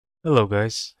Hello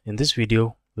guys, in this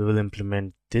video we will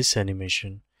implement this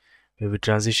animation where we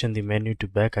transition the menu to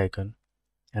back icon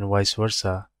and vice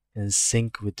versa in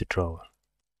sync with the drawer.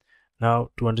 Now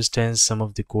to understand some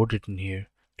of the code written here,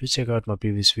 do check out my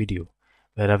previous video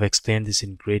where I've explained this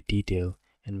in great detail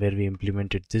and where we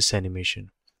implemented this animation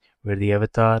where the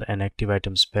avatar and active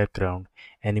items background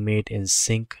animate in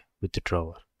sync with the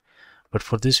drawer. But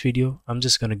for this video I'm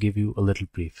just going to give you a little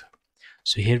brief.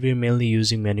 So here we are mainly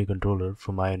using menu controller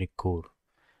from Ionic core,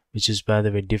 which is by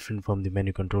the way different from the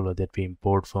menu controller that we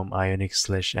import from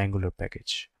Ionic/Angular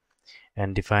package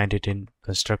and defined it in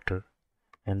constructor,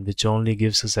 and which only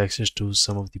gives us access to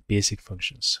some of the basic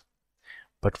functions.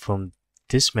 But from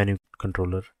this menu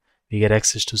controller we get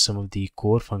access to some of the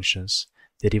core functions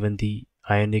that even the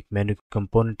Ionic menu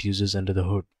component uses under the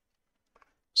hood.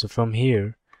 So from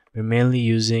here we're mainly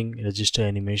using register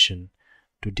animation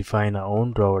to define our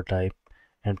own drawer type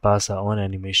and pass our own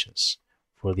animations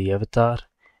for the avatar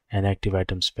and active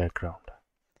items background.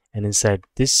 And inside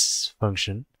this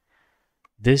function,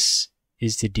 this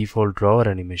is the default drawer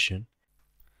animation,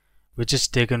 which is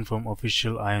taken from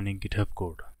official Ionic GitHub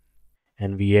code.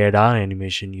 And we add our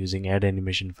animation using add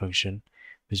animation function,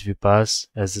 which we pass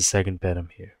as the second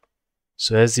param here.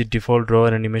 So as the default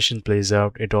drawer animation plays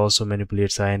out, it also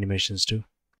manipulates our animations too.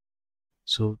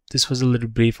 So this was a little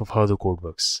brief of how the code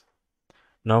works.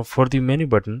 Now for the menu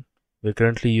button, we're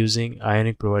currently using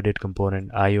Ionic provided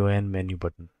component ION menu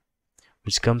button,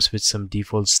 which comes with some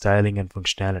default styling and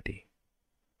functionality,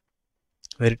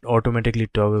 where it automatically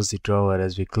toggles the drawer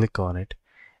as we click on it,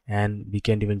 and we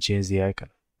can't even change the icon.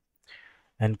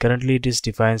 And currently it is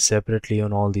defined separately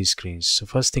on all these screens. So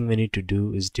first thing we need to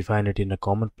do is define it in a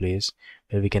common place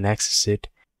where we can access it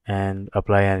and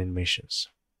apply animations.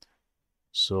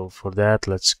 So for that,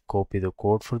 let's copy the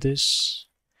code for this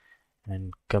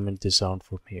and comment this out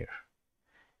from here.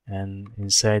 And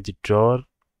inside the drawer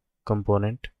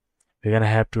component, we're gonna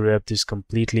have to wrap this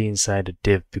completely inside a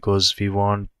div because we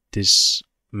want this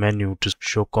menu to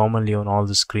show commonly on all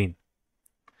the screen.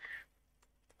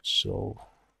 So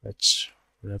let's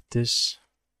wrap this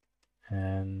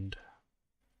and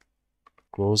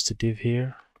close the div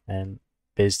here and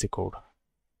paste the code.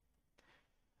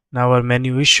 Now our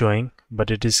menu is showing,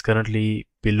 but it is currently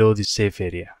below the safe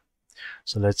area.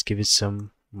 So let's give it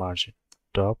some margin,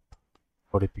 top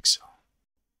 40 pixel.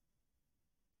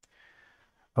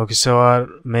 Okay, so our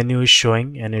menu is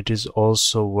showing and it is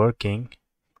also working.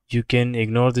 You can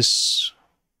ignore this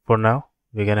for now.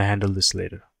 We're gonna handle this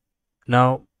later.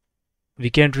 Now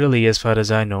we can't really, as far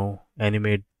as I know,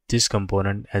 animate this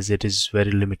component as it is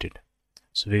very limited.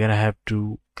 So we're gonna have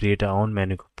to create our own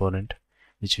menu component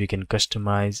which we can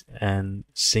customize and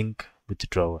sync with the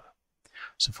drawer.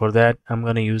 So for that I'm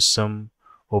gonna use some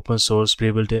open source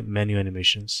pre-built menu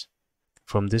animations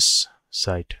from this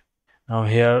site. Now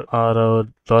here are a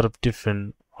lot of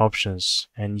different options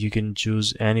and you can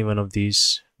choose any one of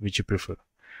these which you prefer.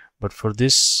 But for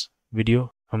this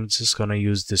video I'm just gonna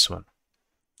use this one.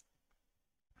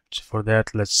 So for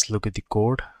that, let's look at the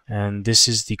code, and this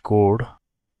is the code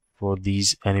for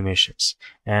these animations,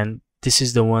 and this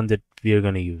is the one that we are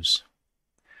gonna use.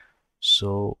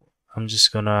 So I'm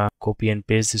just gonna copy and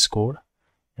paste this code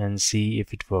and see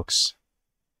if it works.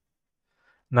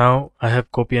 Now I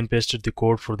have copy and pasted the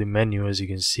code for the menu as you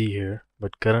can see here,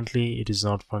 but currently it is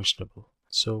not functionable.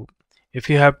 So if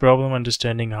you have problem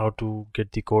understanding how to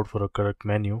get the code for a correct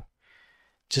menu,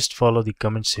 just follow the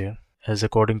comments here, as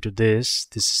according to this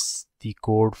is the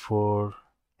code for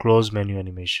close menu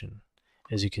animation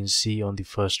as you can see on the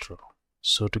first row.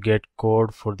 So to get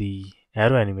code for the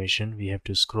arrow animation we have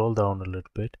to scroll down a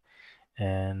little bit,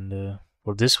 and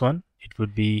for this one it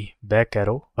would be back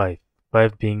arrow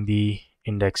 5 being the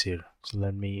index here. So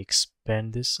let me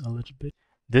expand this a little bit.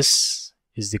 This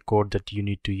is the code that you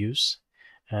need to use,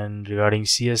 and regarding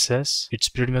CSS it's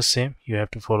pretty much same. You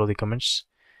have to follow the comments,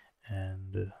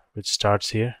 and which starts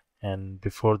here, and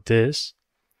before this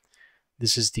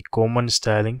is the common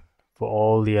styling for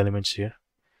all the elements here.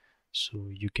 So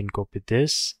you can copy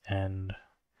this, and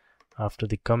after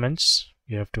the comments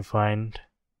you have to find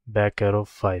back arrow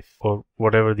 5 or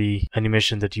whatever the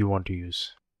animation that you want to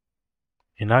use.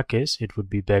 In our case it would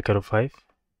be back arrow 5,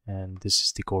 and this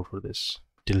is the code for this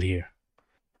till here.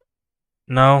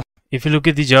 Now if you look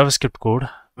at the JavaScript code,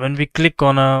 when we click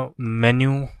on a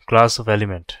menu class of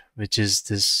element, which is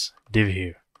this div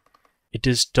here, it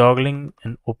is toggling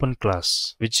an open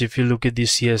class, which if you look at the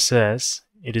CSS,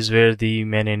 it is where the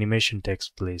main animation takes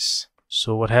place.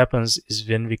 So what happens is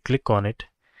when we click on it,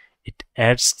 it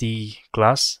adds the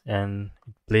class and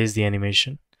it plays the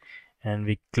animation, and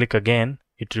we click again,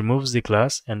 it removes the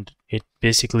class and it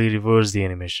basically reverses the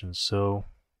animation. So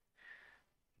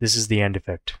This is the end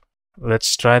effect.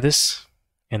 Let's try this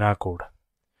in our code.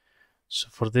 So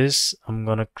for this, I'm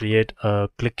gonna create a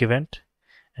click event,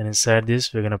 and inside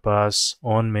this we're gonna pass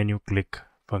on menu click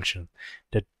function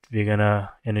that we're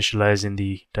gonna initialize in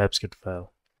the TypeScript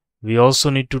file. We also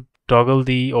need to toggle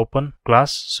the open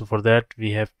class. So for that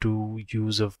we have to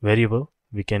use a variable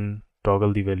we can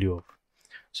toggle the value of.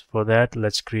 So for that,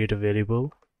 let's create a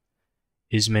variable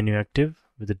is menu active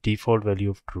with the default value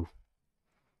of true,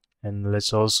 and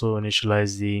let's also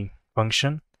initialize the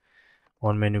function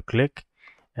on menu click,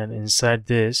 and inside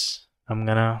this I'm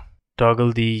gonna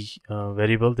toggle the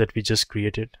variable that we just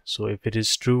created. So if it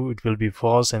is true, it will be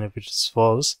false, and if it is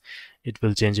false, it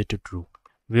will change it to true.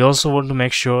 We also want to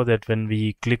make sure that when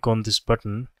we click on this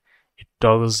button, it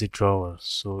toggles the drawer,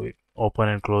 so it open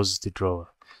and closes the drawer.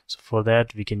 So for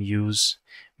that we can use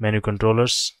menu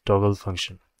controllers toggle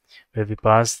function, where we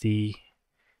pass the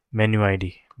menu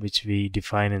ID which we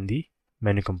define in the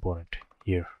menu component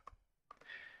here.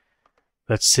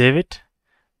 Let's save it.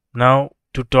 Now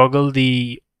to toggle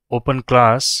the open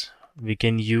class, we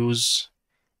can use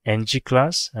ng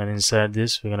class, and inside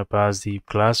this we're going to pass the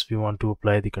class we want to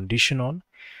apply the condition on,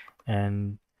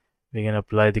 and we're going to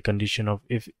apply the condition of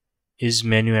if is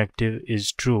menu active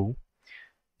is true,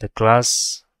 the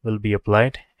class will be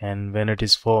applied, and when it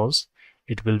is false,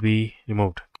 it will be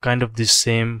removed. Kind of the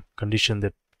same condition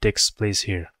that takes place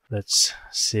here. Let's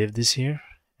save this here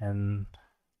and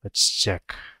let's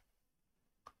check.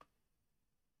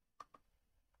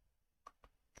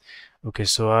 Okay,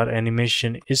 so our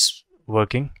animation is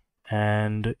working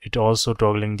and it also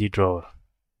toggling the drawer.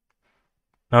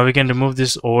 Now we can remove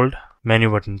this old menu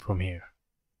button from here,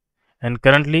 and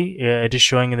currently it is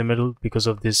showing in the middle because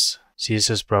of this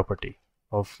CSS property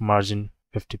of margin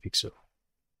 50 pixel.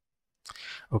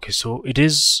 Okay, so it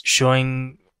is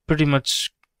showing pretty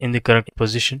much in the correct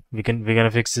position. We're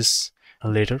gonna fix this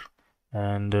later,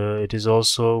 and it is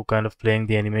also kind of playing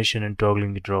the animation and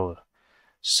toggling the drawer.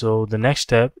 So the next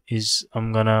step is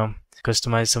I'm gonna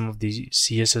customize some of the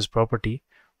CSS property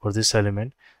for this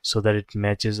element so that it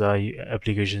matches our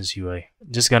application's UI.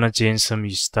 Just gonna change some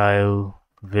style,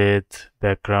 width,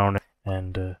 background,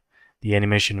 and the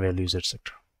animation values,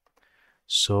 etc.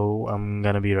 So I'm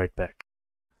gonna be right back.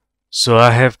 So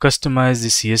I have customized the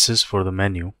CSS for the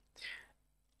menu.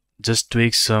 Just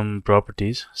tweak some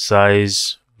properties,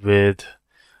 size, width,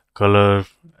 color,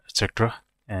 etc.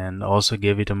 and also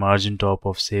gave it a margin top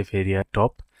of safe area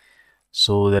top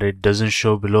so that it doesn't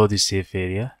show below the safe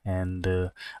area, and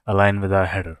align with our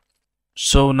header.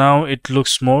 So now it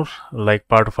looks more like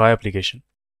part of our application.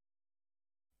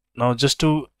 Now just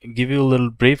to give you a little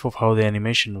brief of how the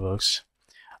animation works,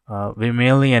 we're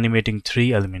mainly animating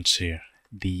three elements here: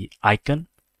 the icon,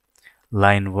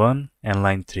 line 1 and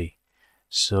line 3.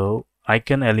 So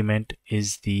icon element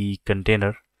is the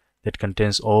container that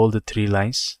contains all the three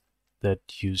lines that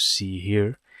you see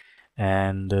here,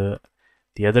 and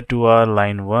the other two are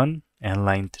line 1 and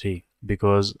line 3,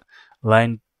 because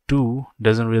line 2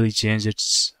 doesn't really change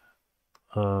its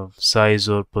size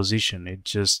or position, it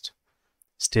just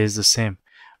stays the same.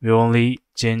 We're only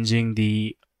changing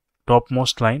the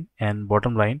topmost line and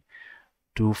bottom line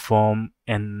to form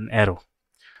an arrow.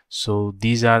 So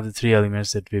these are the three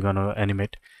elements that we're going to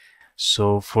animate.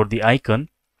 So for the icon,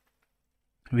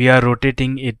 we are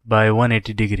rotating it by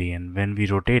 180 degree, and when we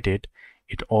rotate it,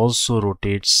 it also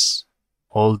rotates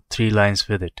all three lines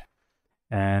with it.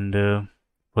 And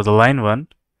for the line 1,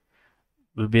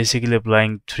 we're basically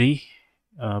applying three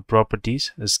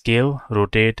properties: scale,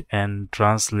 rotate, and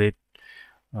translate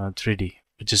 3D,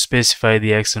 which is specify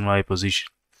the X and Y position.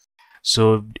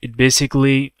 So it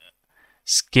basically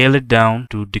scale it down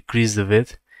to decrease the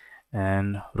width,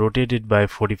 and rotate it by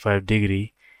 45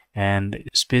 degree, and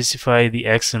specify the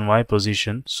X and Y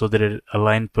position so that it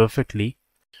align perfectly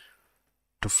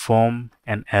to form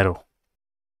an arrow.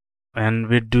 And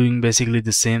we're doing basically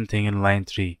the same thing in line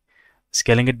 3,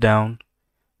 scaling it down,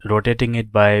 rotating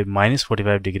it by minus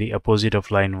 45 degree opposite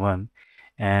of line 1,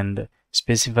 and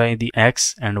specify the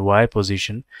X and Y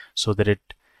position so that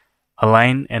it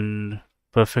align and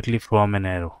perfectly form an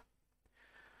arrow.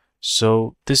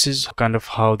 So this is kind of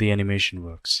how the animation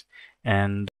works,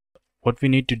 and what we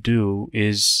need to do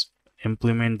is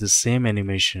implement the same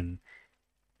animation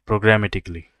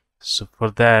programmatically. So for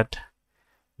that,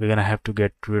 we're gonna have to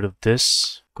get rid of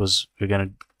this, because we're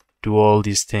gonna do all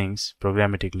these things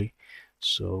programmatically.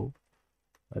 So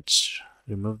let's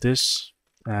remove this,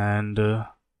 and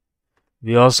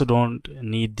we also don't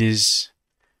need this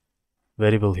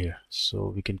variable here,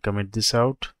 so we can comment this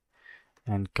out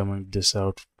and comment this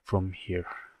out from here.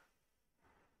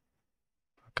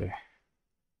 Okay,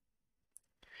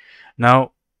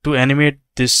 now To animate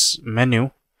this menu,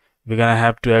 we're gonna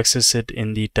have to access it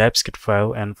in the TypeScript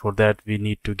file, and for that we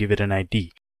need to give it an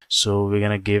ID. So we're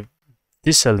gonna give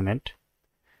this element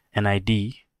an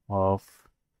ID of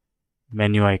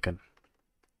menu icon.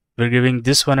 We're giving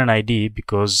this one an ID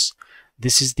because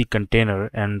this is the container,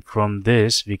 and from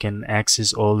this we can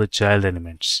access all the child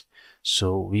elements.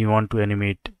 So we want to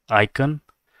animate icon,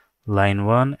 line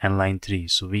 1 and line 3,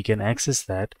 so we can access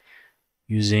that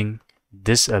using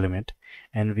this element.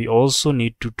 And we also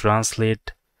need to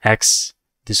translate X,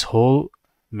 this whole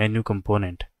menu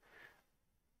component,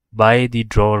 by the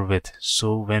drawer width.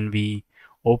 So when we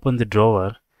open the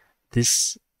drawer,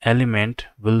 this element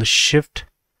will shift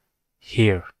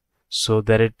here so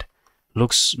that it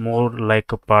looks more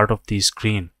like a part of the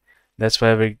screen. That's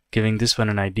why we're giving this one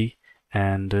an ID.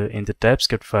 And in the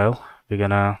TypeScript file, we're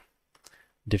gonna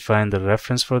define the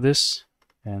reference for this,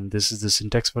 and this is the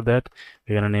syntax for that.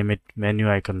 We're gonna name it menu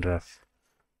icon ref.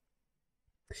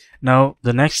 Now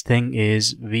the next thing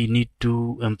is we need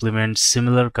to implement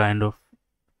similar kind of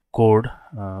code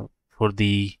for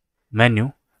the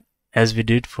menu as we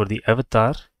did for the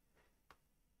avatar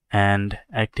and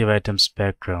active items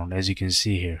background, as you can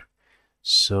see here.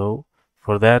 So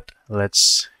for that,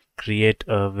 let's create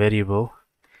a variable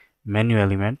menu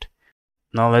element.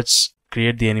 Now let's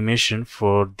create the animation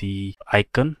for the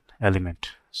icon element.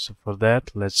 So for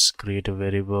that, let's create a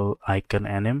variable icon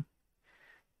anim,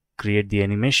 create the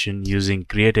animation using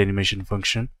create animation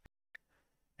function,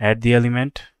 add the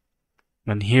element,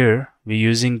 and here we're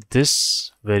using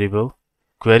this variable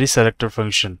query selector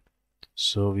function.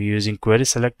 So we're using query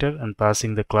selector and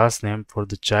passing the class name for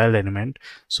the child element,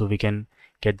 so we can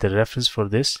get the reference for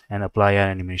this and apply our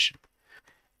animation.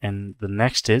 And the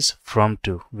next is from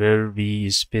to, where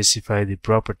we specify the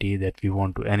property that we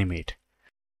want to animate.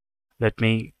 Let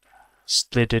me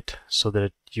split it so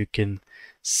that you can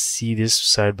see this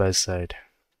side by side.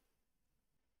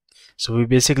 So we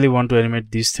basically want to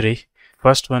animate these three.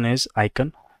 First one is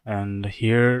icon, and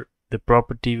here the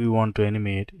property we want to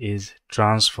animate is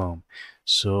transform.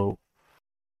 So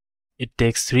it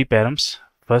takes three params.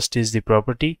 First is the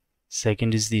property,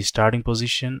 second is the starting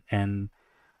position, and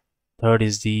third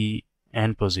is the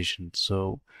end position.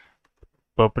 So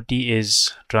property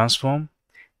is transform,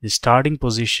 the starting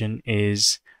position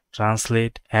is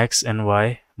translate x and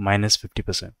y minus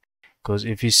 50%, because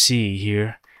if you see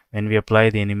here, when we apply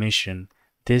the animation,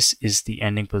 this is the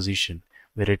ending position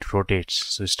where it rotates.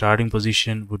 So starting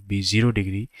position would be 0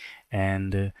 degree,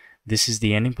 and this is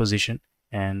the ending position,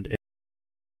 and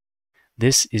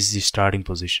this is the starting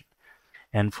position.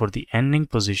 And for the ending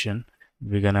position,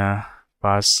 we're gonna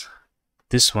pass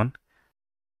this one.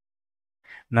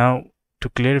 Now to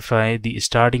clarify the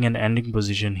starting and ending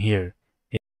position here,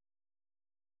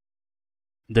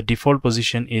 the default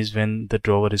position is when the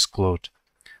drawer is closed,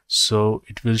 so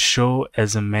it will show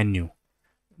as a menu,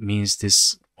 means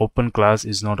this open class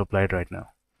is not applied right now.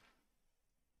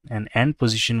 And end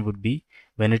position would be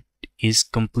when it is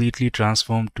completely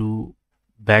transformed to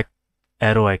back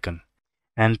arrow icon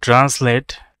and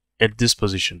translate at this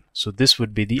position. So this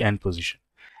would be the end position.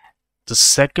 The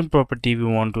second property we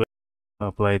want to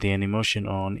apply the animation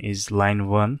on is line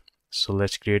 1. So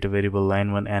let's create a variable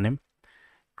line 1 anim,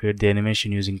 create the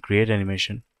animation using create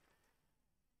animation,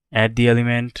 add the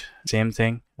element, same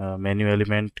thing, menu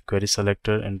element, query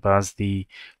selector, and pass the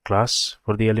class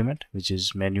for the element, which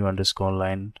is menu underscore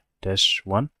line dash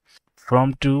 1.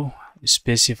 From to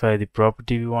specify the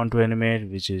property we want to animate,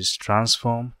 which is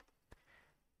transform,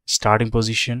 starting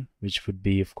position, which would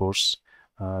be, of course,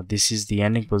 this is the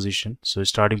ending position, so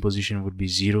starting position would be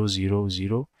 0 0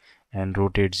 0 and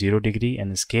rotate 0 degree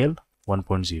and scale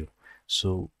 1.0.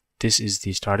 So this is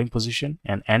the starting position,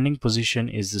 and ending position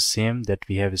is the same that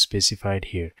we have specified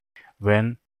here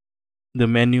when the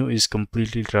menu is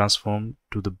completely transformed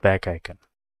to the back icon.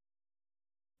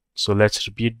 So let's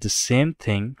repeat the same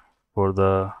thing for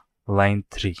the line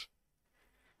 3,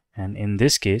 and in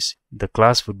this case the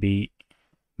class would be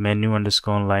menu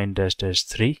underscore line dash dash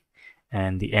 3,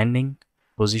 and the ending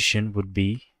position would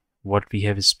be what we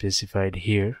have specified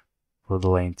here for the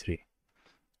line 3.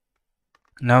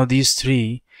 Now these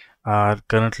three are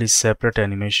currently separate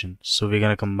animation, so we're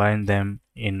going to combine them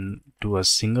into a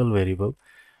single variable,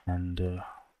 and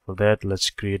for that let's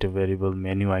create a variable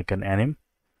menu icon anim,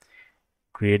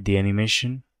 create the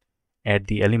animation, add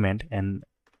the element, and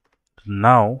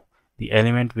now the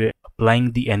element we're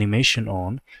applying the animation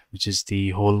on, which is the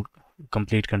whole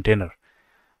complete container.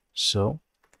 So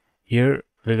here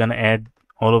we're going to add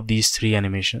all of these three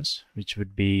animations, which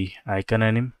would be icon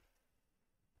anim,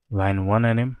 line 1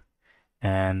 anim,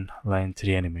 and line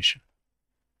 3 animation.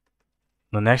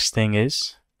 The next thing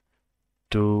is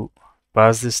to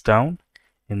pass this down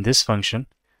in this function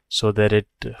so that it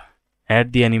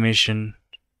add the animation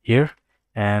here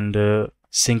and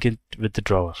sync it with the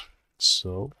drawer.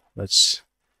 So let's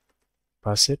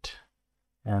pass it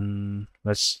and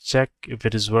let's check if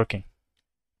it is working.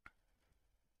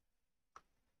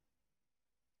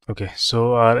 Okay,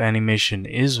 so our animation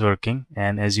is working,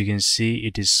 and as you can see,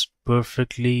 it is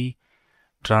perfectly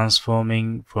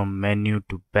transforming from menu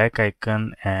to back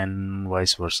icon and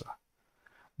vice versa.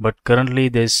 But currently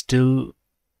there's still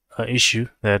an issue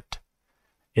that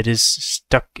it is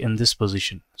stuck in this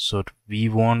position. So we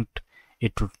want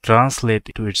it to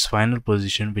translate to its final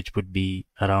position, which would be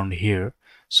around here,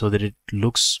 so that it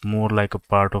looks more like a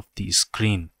part of the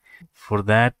screen. For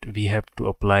that, we have to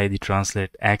apply the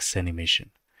translate X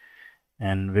animation.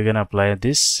 And we're gonna apply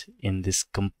this in this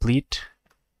complete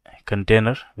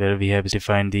container where we have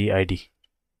defined the ID.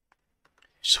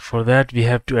 So for that we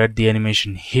have to add the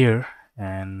animation here,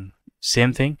 and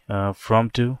same thing, from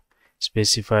to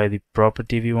specify the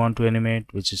property we want to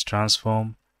animate, which is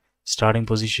transform. Starting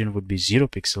position would be 0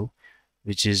 pixel,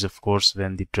 which is of course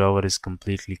when the drawer is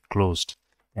completely closed,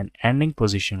 and ending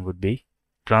position would be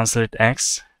translate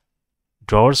X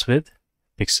drawers width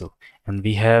pixel. And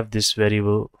we have this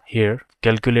variable here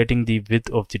calculating the width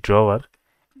of the drawer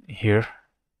here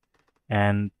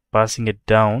and passing it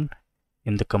down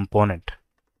in the component.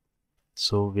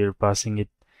 So we're passing it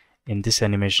in this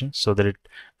animation so that it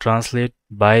translates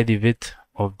by the width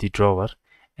of the drawer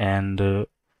and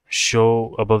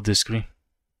show above the screen.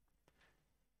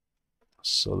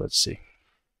 So let's see.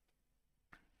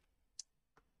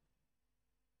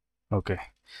 Okay,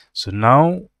 so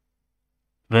now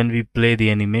when we play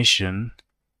the animation,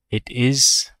 it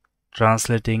is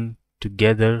translating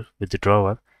together with the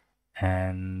drawer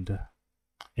and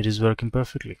it is working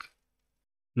perfectly.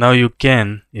 Now you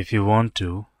can, if you want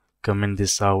to, comment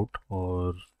this out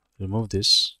or remove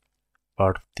this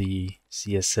part of the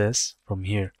CSS from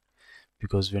here,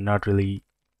 because we're not really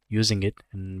using it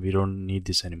and we don't need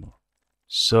this anymore.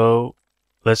 So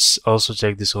let's also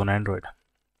check this on Android.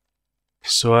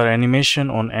 So our animation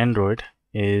on Android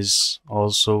is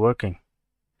also working,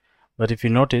 but if you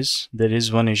notice, there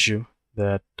is one issue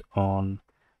that on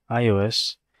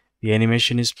iOS the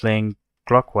animation is playing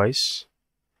clockwise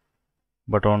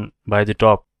but by the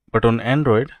top, but on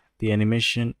Android the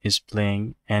animation is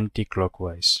playing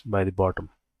anti-clockwise by the bottom.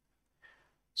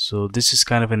 So this is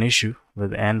kind of an issue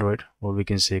with Android, or we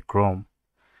can say Chrome,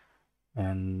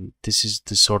 and this is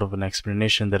the sort of an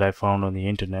explanation that I found on the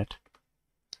internet.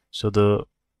 So the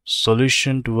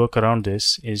solution to work around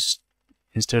this is,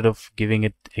 instead of giving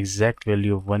it exact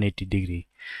value of 180 degree,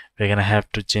 we're gonna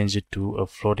have to change it to a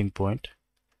floating point,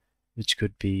 which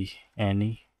could be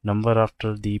any number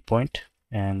after the point,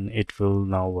 and it will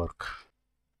now work.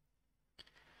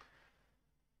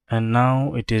 And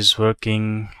now it is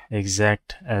working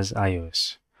exact as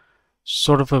iOS.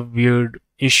 Sort of a weird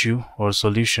issue or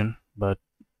solution, but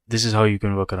this is how you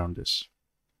can work around this.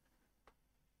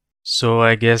 So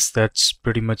I guess that's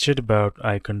pretty much it about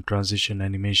icon transition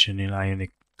animation in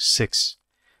Ionic 6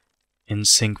 in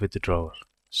sync with the drawer.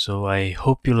 So I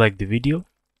hope you liked the video,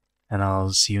 and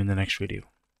I'll see you in the next video.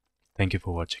 Thank you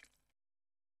for watching.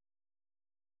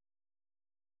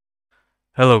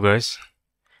 Hello guys.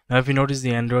 Now if you notice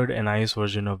the Android and iOS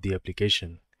version of the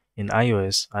application, in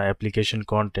iOS our application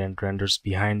content renders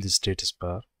behind the status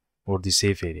bar or the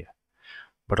safe area.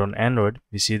 But on Android,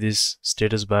 we see this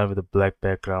status bar with a black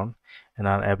background and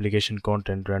our application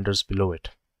content renders below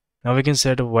it. Now we can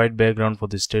set a white background for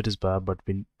the status bar, but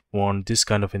we want this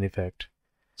kind of an effect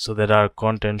so that our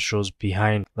content shows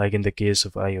behind, like in the case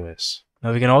of iOS.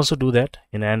 Now we can also do that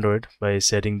in Android by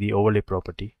setting the overlay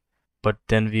property, but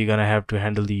then we're gonna have to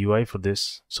handle the UI for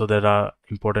this so that our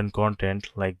important content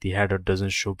like the header doesn't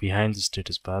show behind the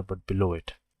status bar but below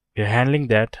it. We're handling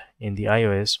that in the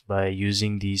iOS by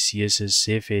using the CSS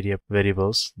safe area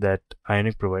variables that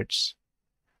Ionic provides,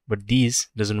 but these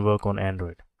doesn't work on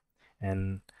Android.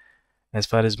 And as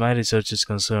far as my research is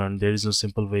concerned, there is no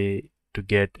simple way to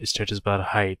get status bar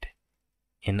height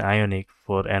in Ionic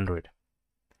for Android,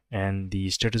 and the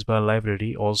status bar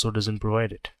library also doesn't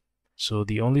provide it. So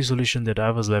the only solution that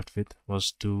I was left with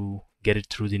was to get it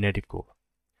through the native code.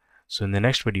 So in the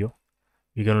next video,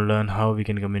 we're going to learn how we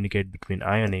can communicate between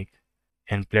Ionic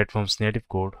and platform's native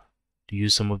code to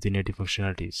use some of the native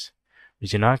functionalities,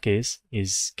 which in our case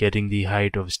is getting the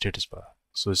height of status bar.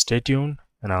 So stay tuned,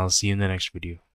 and I'll see you in the next video.